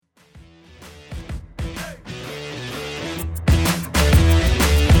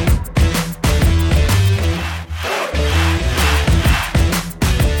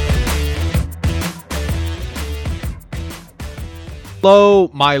Hello,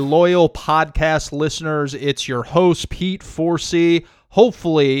 my loyal podcast listeners. It's your host, Pete Forsey.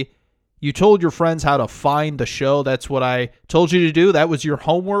 Hopefully, you told your friends how to find the show. That's what I told you to do. That was your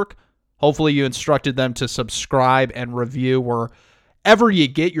homework. Hopefully, you instructed them to subscribe and review wherever you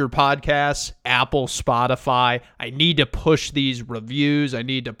get your podcasts, Apple, Spotify. I need to push these reviews. I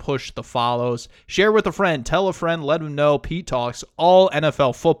need to push the follows. Share with a friend. Tell a friend. Let them know Pete talks all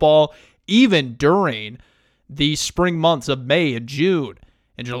NFL football, even during the spring months of May and June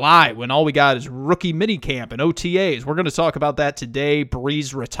and July, when all we got is rookie minicamp and OTAs. We're going to talk about that today.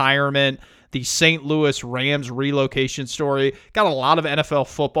 Brees retirement, the St. Louis Rams relocation story. Got a lot of NFL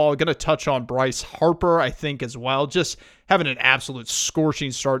football. Going to touch on Bryce Harper, I think, as well. Just having an absolute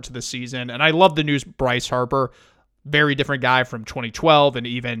scorching start to the season. And I love the news. Bryce Harper, very different guy from 2012 and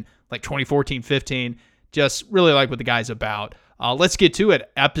even like 2014-15. Just really like what the guy's about. Let's get to it.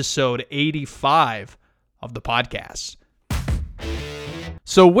 Episode 85 of the podcast.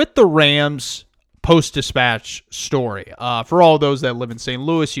 So with the Rams Post Dispatch story, for all those that live in St.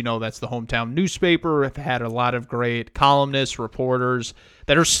 Louis, you know that's the hometown newspaper. I've had a lot of great columnists, reporters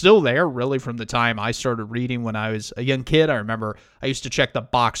that are still there really from the time I started reading when I was a young kid. I remember I used to check the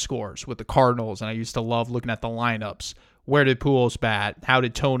box scores with the Cardinals, and I used to love looking at the lineups. Where did Pujols bat? How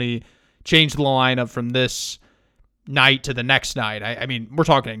did Tony change the lineup from this night to the next night? I mean, we're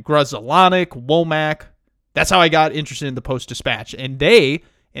talking Grzelcyk, Womack. That's how I got interested in the Post Dispatch. And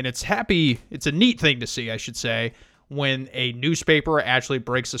it's a neat thing to see, I should say, when a newspaper actually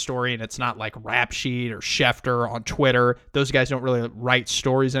breaks a story and it's not like Rap Sheet or Schefter on Twitter. Those guys don't really write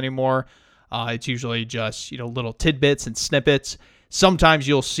stories anymore. It's usually just, little tidbits and snippets. Sometimes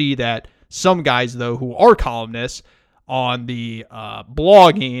you'll see that some guys, though, who are columnists on the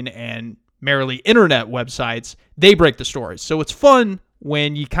blogging and merely internet websites, they break the stories. So it's fun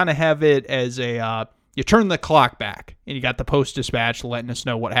when you kind of have it as you turn the clock back, and you got the Post Dispatch letting us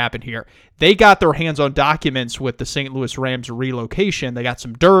know what happened here. They got their hands on documents with the St. Louis Rams relocation. They got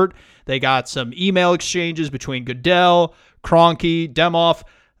some dirt. They got some email exchanges between Goodell, Kroenke, Demoff.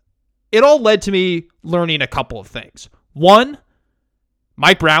 It all led to me learning a couple of things. One,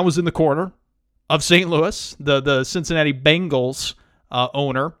 Mike Brown was in the corner of St. Louis, the Cincinnati Bengals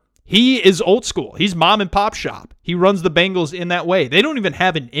owner. He is old school. He's mom and pop shop. He runs the Bengals in that way. They don't even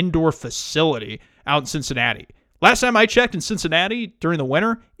have an indoor facility out in Cincinnati. Last time I checked in Cincinnati during the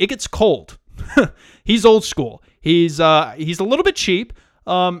winter, it gets cold. He's old school. He's a little bit cheap.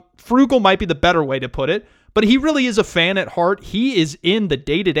 Frugal might be the better way to put it, but he really is a fan at heart. He is in the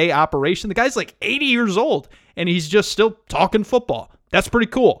day-to-day operation. The guy's like 80 years old, and he's just still talking football. That's pretty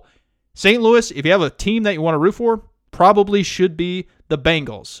cool. St. Louis, if you have a team that you want to root for, probably should be the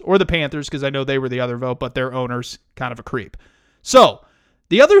Bengals or the Panthers, because I know they were the other vote, but their owner's kind of a creep. So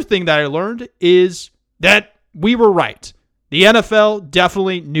the other thing that I learned is that we were right. The NFL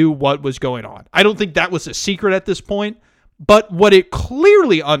definitely knew what was going on. I don't think that was a secret at this point, but what it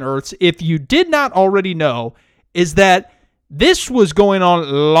clearly unearths, if you did not already know, is that this was going on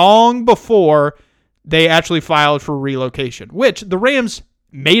long before they actually filed for relocation, which the Rams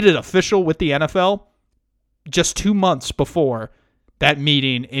made it official with the NFL just 2 months before that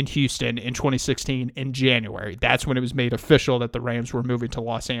meeting in Houston in 2016 in January. That's when it was made official that the Rams were moving to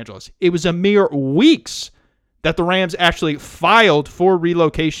Los Angeles. It was a mere weeks that the Rams actually filed for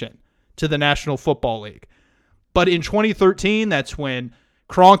relocation to the National Football League. But in 2013, that's when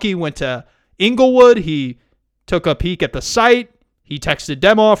Kroenke went to Inglewood. He took a peek at the site. He texted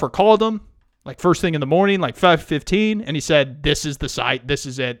Demoff or called him like first thing in the morning, like 5:15, and he said, "This is the site. This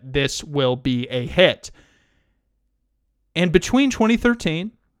is it. This will be a hit." And between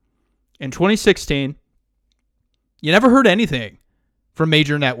 2013 and 2016, you never heard anything from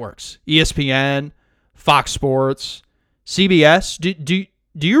major networks. ESPN, Fox Sports, CBS. Do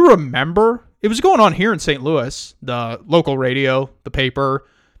you remember? It was going on here in St. Louis, the local radio, the paper,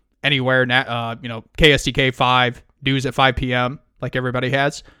 anywhere, KSTK 5, news at 5 p.m., like everybody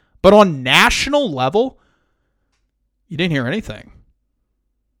has. But on national level, you didn't hear anything.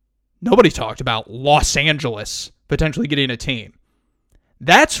 Nobody talked about Los Angeles potentially getting a team.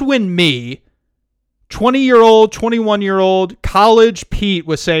 That's when me, 20-year-old, 21-year-old, college Pete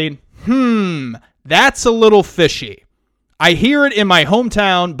was saying, that's a little fishy. I hear it in my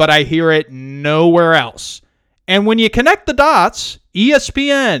hometown, but I hear it nowhere else. And when you connect the dots,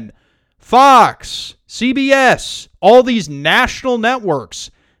 ESPN, Fox, CBS, all these national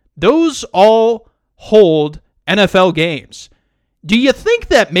networks, those all hold NFL games. Do you think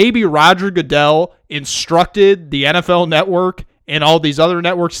that maybe Roger Goodell instructed the NFL Network and all these other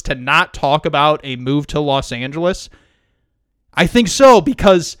networks to not talk about a move to Los Angeles? I think so,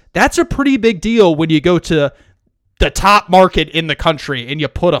 because that's a pretty big deal when you go to the top market in the country and you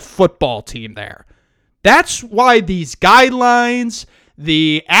put a football team there. That's why these guidelines,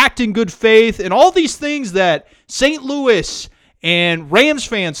 the act in good faith, and all these things that St. Louis and Rams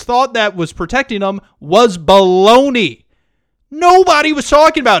fans thought that was protecting them was baloney. Nobody was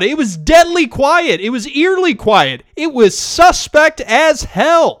talking about it. It was deadly quiet. It was eerily quiet. It was suspect as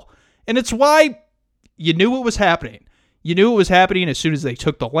hell. And it's why you knew it was happening. You knew it was happening as soon as they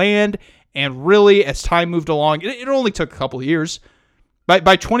took the land. And really, as time moved along, it only took a couple of years.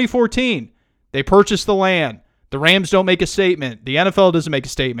 By 2014, they purchased the land. The Rams don't make a statement. The NFL doesn't make a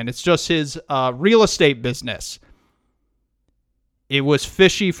statement. It's just his real estate business. It was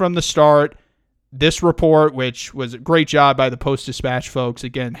fishy from the start. This report, which was a great job by the Post Dispatch folks,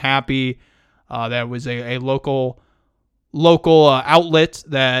 again, happy that was a local outlet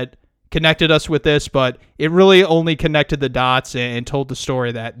that connected us with this, but it really only connected the dots and told the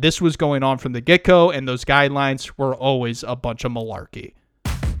story that this was going on from the get-go, and those guidelines were always a bunch of malarkey.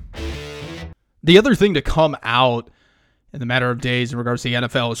 The other thing to come out in the matter of days in regards to the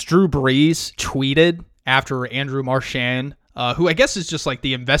NFL is Drew Brees tweeted after Andrew Marchand, who I guess is just like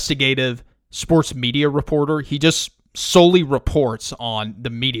the investigative sports media reporter. He just solely reports on the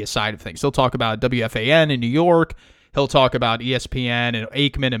media side of things. He'll talk about WFAN in New York. He'll talk about ESPN and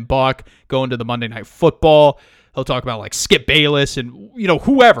Aikman and Buck going to the Monday Night Football. He'll talk about like Skip Bayless and,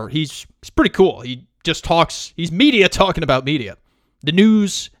 whoever. He's pretty cool. He just talks. He's media talking about media. The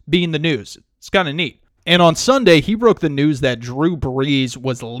news being the news. It's kind of neat. And on Sunday, he broke the news that Drew Brees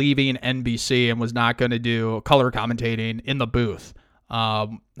was leaving NBC and was not going to do color commentating in the booth. I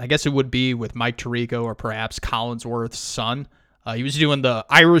guess it would be with Mike Tirico or perhaps Collinsworth's son. He was doing the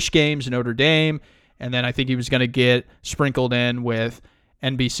Irish games in Notre Dame. And then I think he was going to get sprinkled in with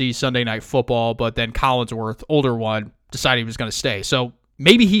NBC Sunday Night Football, but then Collinsworth, older one, decided he was going to stay. So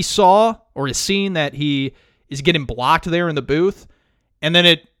maybe he saw or is seeing that he is getting blocked there in the booth. And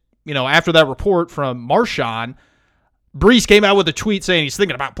then after that report from Marchand, Brees came out with a tweet saying he's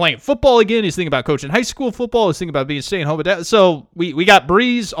thinking about playing football again. He's thinking about coaching high school football. He's thinking about being staying home. So we got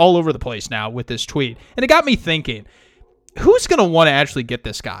Brees all over the place now with this tweet. And it got me thinking, who's going to want to actually get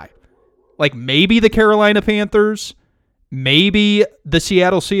this guy? Like maybe the Carolina Panthers, maybe the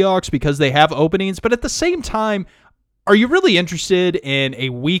Seattle Seahawks because they have openings. But at the same time, are you really interested in a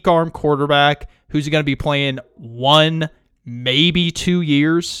weak arm quarterback who's going to be playing 1, maybe 2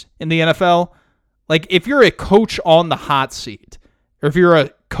 years in the NFL? Like if you're a coach on the hot seat or if you're a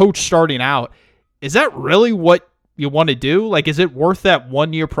coach starting out, is that really what you want to do? Like, is it worth that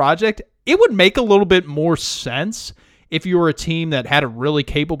 1-year project? It would make a little bit more sense if you were a team that had a really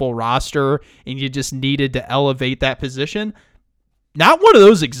capable roster and you just needed to elevate that position. Not one of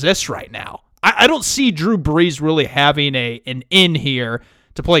those exists right now. I don't see Drew Brees really having an in here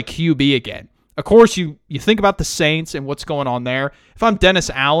to play QB again. Of course, you think about the Saints and what's going on there. If I'm Dennis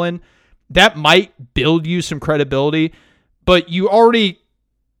Allen, that might build you some credibility, but you already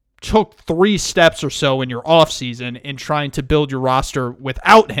took 3 steps or so in your offseason in trying to build your roster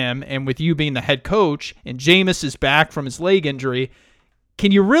without him, and with you being the head coach, and Jameis is back from his leg injury,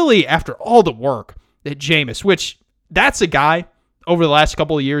 can you really, after all the work that Jameis, which that's a guy over the last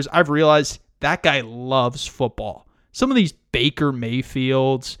couple of years, I've realized that guy loves football. Some of these Baker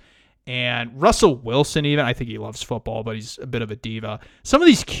Mayfields and Russell Wilson even, I think he loves football, but he's a bit of a diva. Some of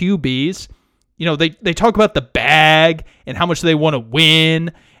these QBs, they talk about the bag and how much they want to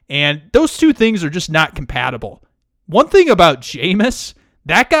win, and those two things are just not compatible. One thing about Jameis,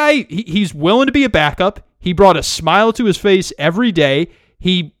 that guy, he's willing to be a backup. He brought a smile to his face every day.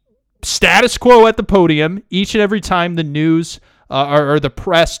 He status quo at the podium each and every time the news or the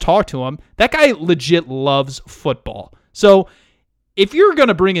press talked to him. That guy legit loves football. So if you're going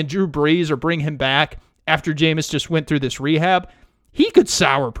to bring in Drew Brees or bring him back after Jameis just went through this rehab, he could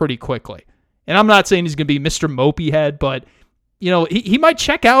sour pretty quickly. And I'm not saying he's going to be Mr. Mopey Head, but he might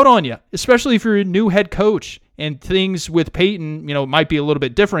check out on you, especially if you're a new head coach and things with Peyton, might be a little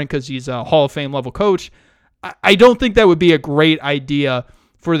bit different because he's a Hall of Fame level coach. I don't think that would be a great idea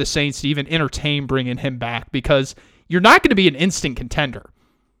for the Saints to even entertain bringing him back because you're not going to be an instant contender.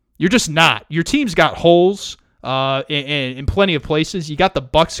 You're just not. Your team's got holes in plenty of places. You got the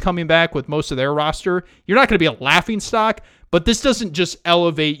Bucks coming back with most of their roster. You're not going to be a laughingstock, but this doesn't just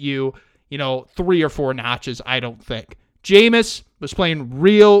elevate you, 3 or 4 notches, I don't think. Jameis was playing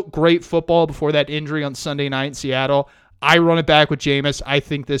real great football before that injury on Sunday night in Seattle. I run it back with Jameis. I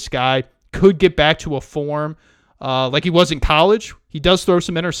think this guy could get back to a form like he was in college. He does throw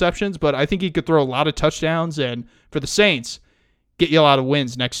some interceptions, but I think he could throw a lot of touchdowns, and for the Saints, get you a lot of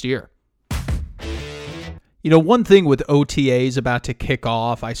wins next year. One thing with OTAs about to kick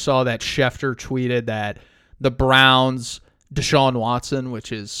off, I saw that Schefter tweeted that the Browns, Deshaun Watson,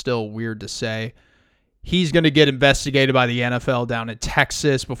 which is still weird to say. He's going to get investigated by the NFL down in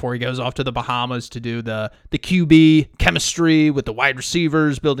Texas before he goes off to the Bahamas to do the QB chemistry with the wide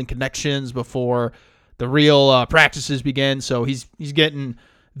receivers, building connections before the real practices begin. So he's getting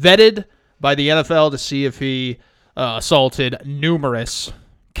vetted by the NFL to see if he assaulted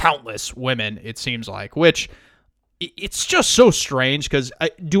countless women, it seems like, which it's just so strange because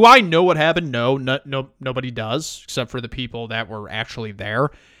do I know what happened? No, nobody does except for the people that were actually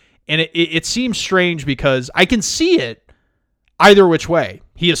there. And it seems strange because I can see it either which way.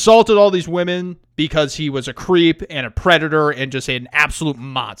 He assaulted all these women because he was a creep and a predator and just an absolute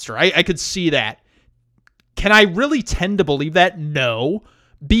monster. I could see that. Can I really tend to believe that? No,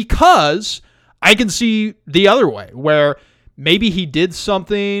 because I can see the other way where maybe he did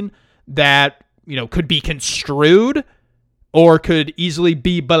something that, could be construed or could easily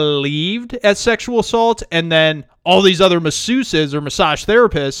be believed as sexual assault, and then all these other masseuses or massage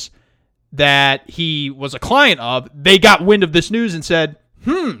therapists that he was a client of, they got wind of this news and said,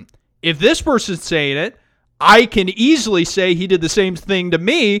 if this person's saying it, I can easily say he did the same thing to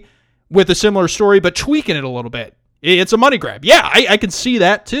me with a similar story, but tweaking it a little bit. It's a money grab. Yeah, I can see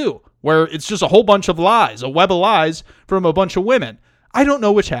that too, where it's just a whole bunch of lies, a web of lies from a bunch of women. I don't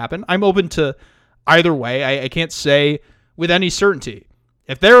know which happened. I'm open to either way. I can't say with any certainty.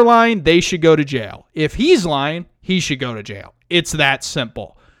 If they're lying, they should go to jail. If he's lying, he should go to jail. It's that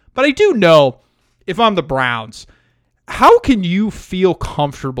simple. But I do know, if I'm the Browns, how can you feel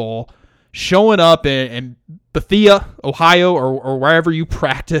comfortable showing up in Bethia, Ohio, or wherever you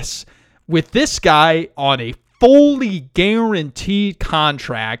practice with this guy on a fully guaranteed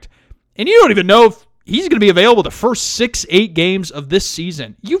contract, and you don't even know if he's going to be available the first 6-8 games of this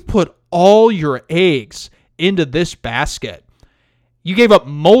season? You've put all your eggs into this basket. You gave up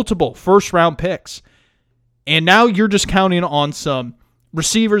multiple first-round picks, and now you're just counting on some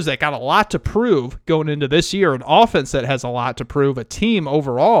receivers that got a lot to prove going into this year, an offense that has a lot to prove, a team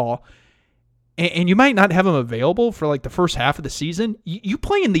overall, and you might not have them available for like the first half of the season. You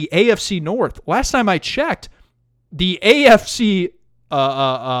play in the AFC North. Last time I checked, the AFC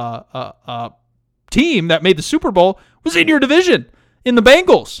team that made the Super Bowl was in your division, in the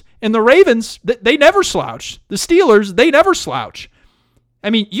Bengals. And the Ravens, they never slouch. The Steelers, they never slouch. I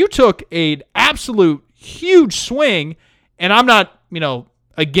mean, you took an absolute huge swing, and I'm not,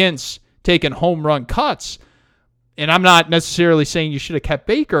 against taking home run cuts, and I'm not necessarily saying you should have kept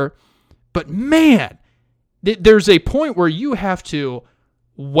Baker, but man, there's a point where you have to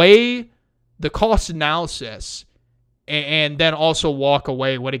weigh the cost analysis and then also walk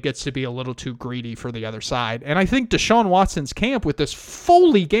away when it gets to be a little too greedy for the other side. And I think Deshaun Watson's camp with this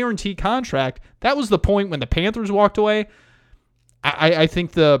fully guaranteed contract, that was the point when the Panthers walked away. I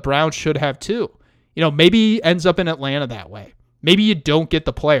think the Browns should have too. Maybe he ends up in Atlanta that way. Maybe you don't get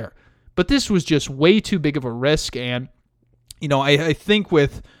the player. But this was just way too big of a risk. And, I think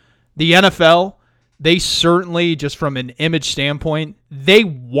with the NFL, they certainly, just from an image standpoint, they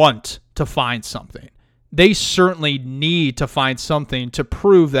want to find something. They certainly need to find something to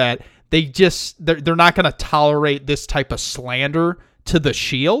prove that they're not going to tolerate this type of slander to the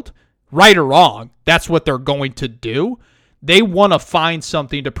Shield. Right or wrong, that's what they're going to do. They want to find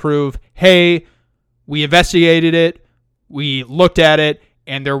something to prove, hey, we investigated it, we looked at it,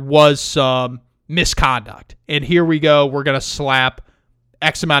 and there was some misconduct. And here we go, we're going to slap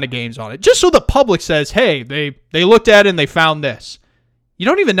X amount of games on it. Just so the public says, hey, they looked at it and they found this. You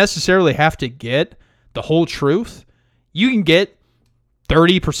don't even necessarily have to get the whole truth. You can get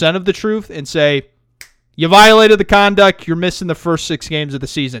 30% of the truth and say, you violated the conduct, you're missing the first 6 games of the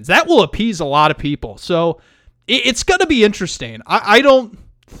season. That will appease a lot of people. So it's going to be interesting. I don't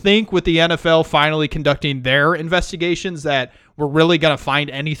think with the NFL finally conducting their investigations that we're really going to find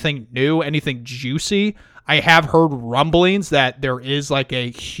anything new, anything juicy. I have heard rumblings that there is like a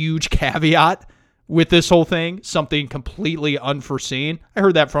huge caveat with this whole thing, something completely unforeseen. I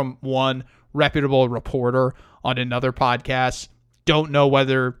heard that from one reputable reporter on another podcast. Don't know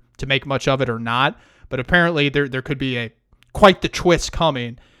whether to make much of it or not, but apparently there could be quite the twist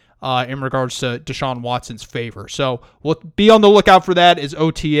coming in regards to Deshaun Watson's favor. So we'll be on the lookout for that as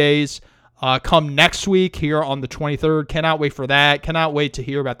OTAs come next week here on the 23rd. Cannot wait for that. Cannot wait to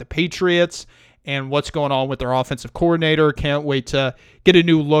hear about the Patriots and what's going on with their offensive coordinator. Can't wait to get a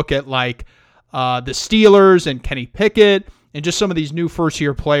new look at the Steelers and Kenny Pickett and just some of these new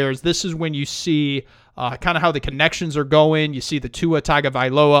first-year players. This is when you see kind of how the connections are going. You see the Tua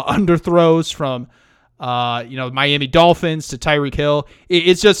Tagovailoa underthrows from Miami Dolphins to Tyreek Hill.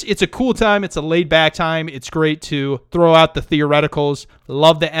 It's a cool time. It's a laid-back time. It's great to throw out the theoreticals.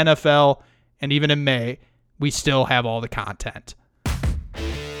 Love the NFL. And even in May, we still have all the content.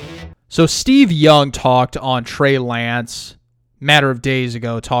 So Steve Young talked on Trey Lance matter of days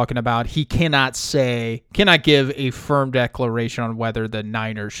ago, talking about he cannot give a firm declaration on whether the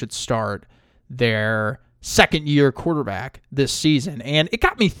Niners should start their second-year quarterback this season. And it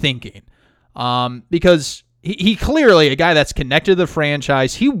got me thinking, because he clearly, a guy that's connected to the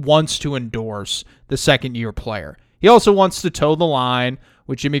franchise, he wants to endorse the second-year player. He also wants to toe the line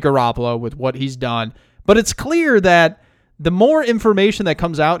with Jimmy Garoppolo with what he's done. But it's clear that the more information that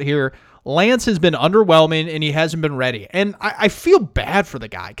comes out here, Lance has been underwhelming and he hasn't been ready. And I feel bad for the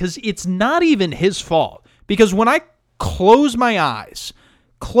guy because it's not even his fault. Because when I close my eyes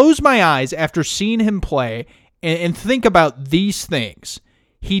after seeing him play and think about these things,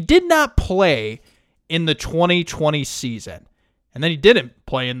 he did not play in the 2020 season. And then he didn't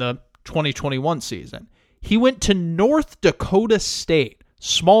play in the 2021 season. He went to North Dakota State,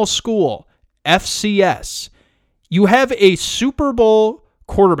 small school, FCS. You have a Super Bowl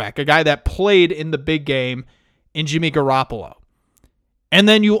quarterback, a guy that played in the big game in Jimmy Garoppolo. And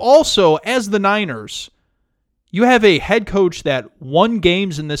then you also, as the Niners, you have a head coach that won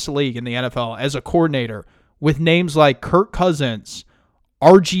games in this league in the NFL as a coordinator with names like Kirk Cousins,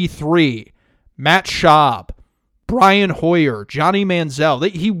 RG3, Matt Schaub, Brian Hoyer, Johnny Manziel.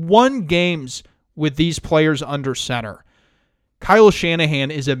 He won games with these players under center. Kyle Shanahan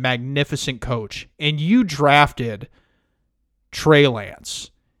is a magnificent coach, and you drafted Trey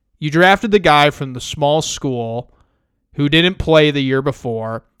Lance. You drafted the guy from the small school who didn't play the year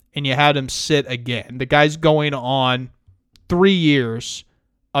before, and you had him sit again. The guy's going on 3 years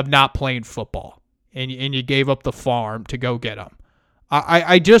of not playing football, and you gave up the farm to go get him.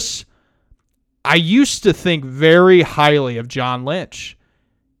 I used to think very highly of John Lynch,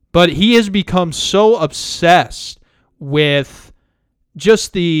 but he has become so obsessed with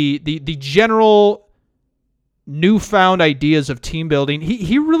just the general newfound ideas of team building.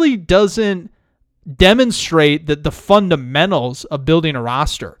 He really doesn't demonstrate the fundamentals of building a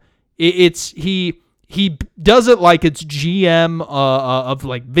roster. He does it like it's GM of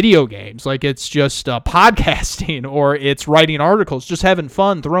like video games, like it's just podcasting or it's writing articles, just having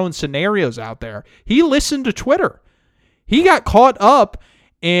fun, throwing scenarios out there. He listened to Twitter. He got caught up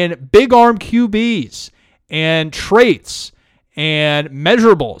in big arm QBs and traits and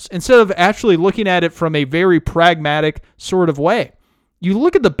measurables instead of actually looking at it from a very pragmatic sort of way. You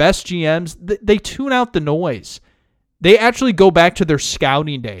look at the best GMs, they tune out the noise. They actually go back to their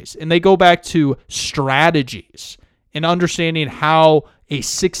scouting days and they go back to strategies and understanding how a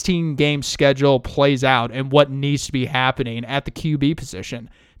 16-game schedule plays out and what needs to be happening at the QB position.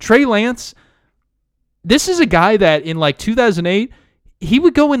 Trey Lance, this is a guy that in like 2008, he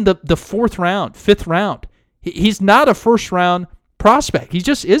would go in the fourth round, fifth round. He's not a first-round prospect. He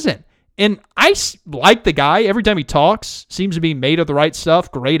just isn't. And I like the guy. Every time he talks, seems to be made of the right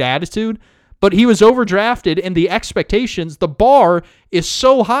stuff, great attitude. But he was overdrafted, and the expectations, the bar is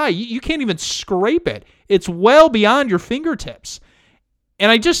so high, you can't even scrape it. It's well beyond your fingertips.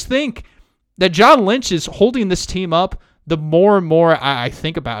 And I just think that John Lynch is holding this team up the more and more I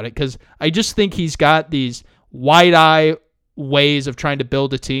think about it, because I just think he's got these wide-eye ways of trying to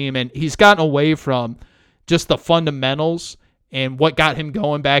build a team, and he's gotten away from just the fundamentals and what got him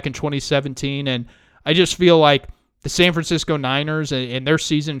going back in 2017. And I just feel like the San Francisco Niners and their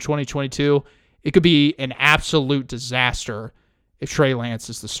season in 2022, it could be an absolute disaster if Trey Lance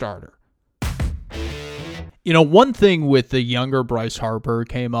is the starter. You know, one thing with the younger Bryce Harper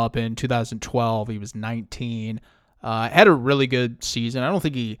came up in 2012. He was 19. Had a really good season. I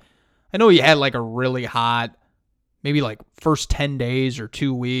know he had like a really hot, maybe like first 10 days or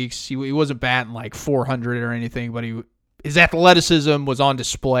 2 weeks. He wasn't batting like 400 or anything, but his athleticism was on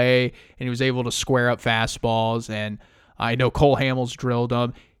display, and he was able to square up fastballs, and I know Cole Hamels drilled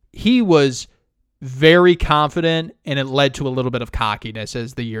him. He was very confident, and it led to a little bit of cockiness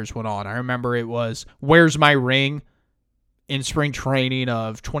as the years went on. I remember it was, "Where's my ring?" in spring training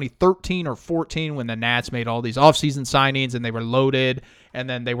of 2013 or 14 when the Nats made all these offseason signings, and they were loaded, and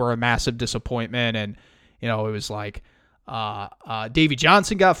then they were a massive disappointment, and it was like Davey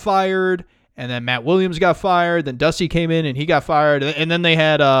Johnson got fired, and then Matt Williams got fired. Then Dusty came in and he got fired. And then they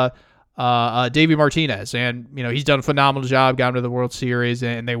had Davey Martinez, and he's done a phenomenal job, got into the World Series,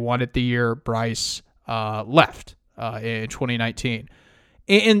 and they won it the year Bryce left in 2019.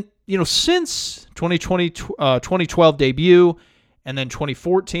 And since 2012 debut, and then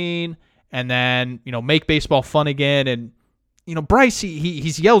 2014, and then make baseball fun again, and Bryce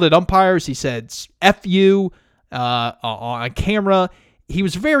he's yelled at umpires. He said "F you" on camera. He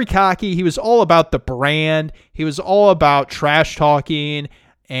was very cocky. He was all about the brand. He was all about trash talking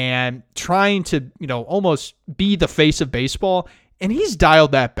and trying to, almost be the face of baseball. And he's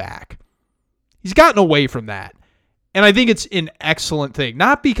dialed that back. He's gotten away from that. And I think it's an excellent thing.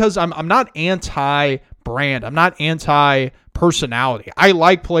 Not because I'm not anti-brand. I'm not anti-personality. I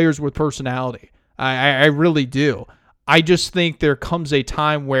like players with personality. I really do. I just think there comes a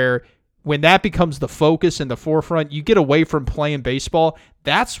time where when that becomes the focus and the forefront, you get away from playing baseball.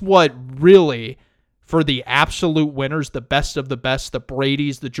 That's what really, for the absolute winners, the best of the best, the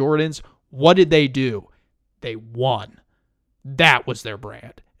Bradys, the Jordans, what did they do? They won. That was their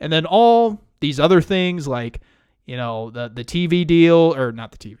brand. And then all these other things like, the TV deal, or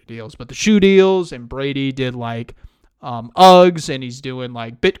not the TV deals, but the shoe deals, and Brady did like Uggs, and he's doing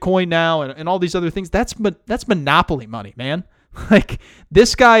like Bitcoin now, and all these other things. That's monopoly money, man. Like,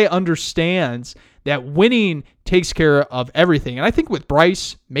 this guy understands that winning takes care of everything. And I think with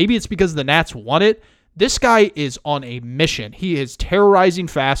Bryce, maybe it's because the Nats won it. This guy is on a mission. He is terrorizing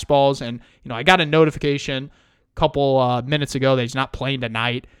fastballs. And, I got a notification a couple minutes ago that he's not playing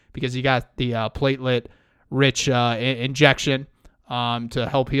tonight because he got the platelet-rich injection to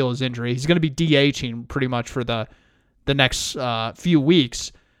help heal his injury. He's going to be DHing pretty much for the next few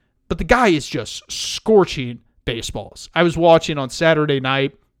weeks. But the guy is just scorching baseballs. I was watching on Saturday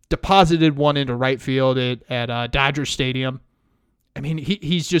night, deposited one into right field at Dodger Stadium. I mean,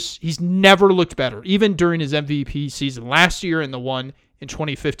 he's never looked better. Even during his MVP season last year and the one in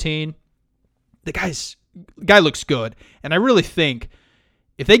 2015, the guy looks good. And I really think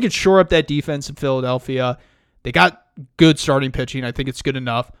if they could shore up that defense in Philadelphia, they got good starting pitching. I think it's good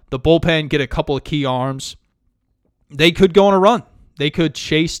enough. The bullpen get a couple of key arms. They could go on a run. They could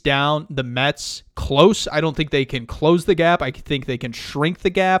chase down the Mets close. I don't think they can close the gap. I think they can shrink the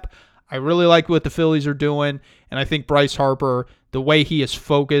gap. I really like what the Phillies are doing, and I think Bryce Harper, the way he is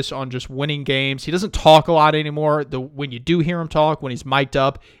focused on just winning games, he doesn't talk a lot anymore. When you do hear him talk, when he's mic'd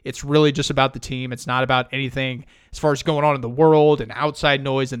up, it's really just about the team. It's not about anything as far as going on in the world and outside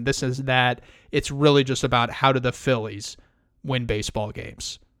noise and this and that. It's really just about how do the Phillies win baseball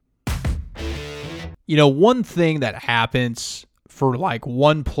games. One thing that happens for like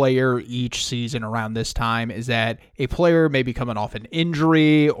one player each season around this time is that a player may be coming off an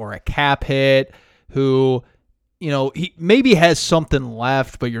injury or a cap hit who, he maybe has something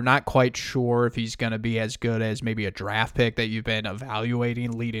left, but you're not quite sure if he's going to be as good as maybe a draft pick that you've been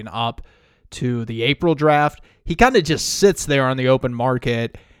evaluating leading up to the April draft. He kind of just sits there on the open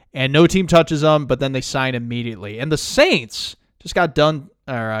market and no team touches him, but then they sign immediately. And the Saints just got done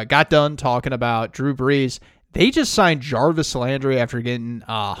talking about Drew Brees. They just signed Jarvis Landry after getting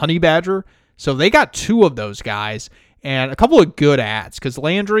Honey Badger. So they got two of those guys and a couple of good ads because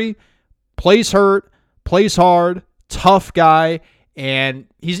Landry plays hurt, plays hard, tough guy, and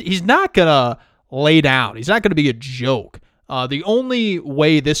he's not going to lay down. He's not going to be a joke. The only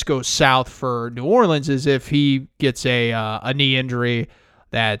way this goes south for New Orleans is if he gets a knee injury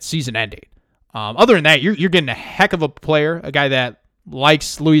that's season ending. Other than that, you're getting a heck of a player, a guy that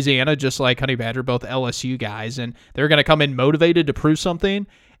likes Louisiana, just like Honey Badger, both LSU guys, and they're going to come in motivated to prove something,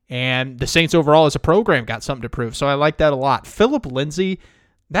 and the Saints overall as a program got something to prove, so I like that a lot. Phillip Lindsay,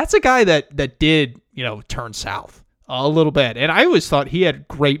 that's a guy that did, turn south a little bit, and I always thought he had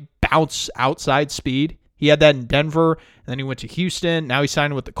great bounce outside speed. He had that in Denver, and then he went to Houston, now he's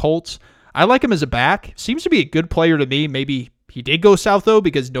signing with the Colts. I like him as a back. Seems to be a good player to me. Maybe he did go south, though,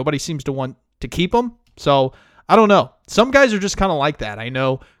 because nobody seems to want to keep him, so I don't know. Some guys are just kind of like that. I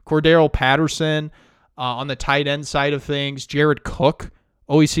know Cordero Patterson on the tight end side of things. Jared Cook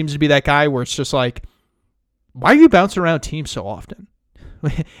always seems to be that guy where it's just like, why are you bouncing around teams so often?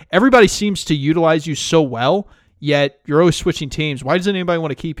 Everybody seems to utilize you so well, yet you're always switching teams. Why doesn't anybody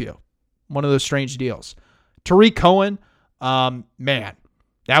want to keep you? One of those strange deals. Tariq Cohen, man,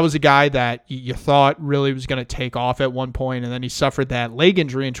 that was a guy that you thought really was going to take off at one point, and then he suffered that leg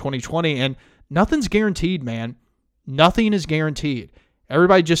injury in 2020, and nothing's guaranteed, man. Nothing is guaranteed.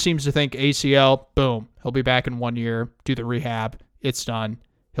 Everybody just seems to think ACL, boom, he'll be back in 1 year, do the rehab, it's done,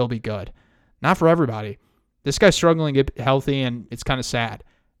 he'll be good. Not for everybody. This guy's struggling to get healthy, and it's kind of sad.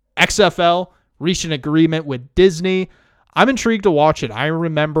 XFL reached an agreement with Disney. I'm intrigued to watch it. I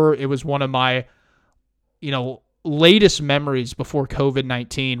remember it was one of my, latest memories before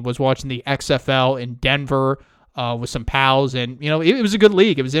COVID-19 was watching the XFL in Denver with some pals, and, it was a good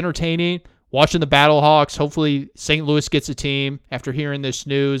league. It was entertaining. Watching the Battlehawks. Hopefully St. Louis gets a team after hearing this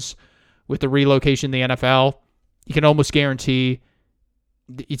news with the relocation in the NFL. You can almost guarantee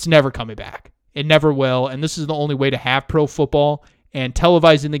it's never coming back. It never will. And this is the only way to have pro football, and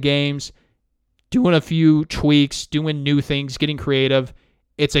televising the games, doing a few tweaks, doing new things, getting creative.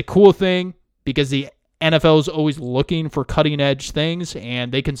 It's a cool thing because the NFL is always looking for cutting-edge things,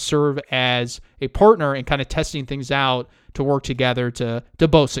 and they can serve as a partner in kind of testing things out to work together to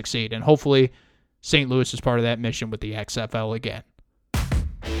both succeed. And hopefully St. Louis is part of that mission with the XFL again.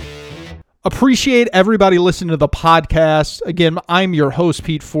 Appreciate everybody listening to the podcast. Again, I'm your host,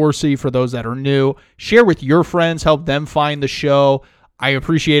 Pete Forsey, for those that are new. Share with your friends, help them find the show. I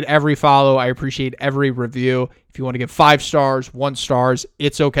appreciate every follow. I appreciate every review. If you want to give 5 stars, 1 stars,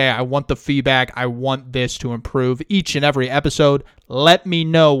 it's okay. I want the feedback. I want this to improve each and every episode. Let me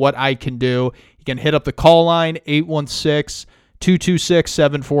know what I can do. You can hit up the call line,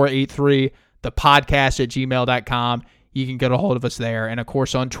 816-226-7483, the podcast at gmail.com. You can get a hold of us there. And, of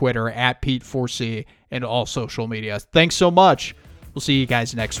course, on Twitter, at Pete4C, and all social media. Thanks so much. We'll see you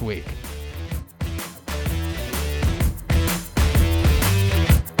guys next week.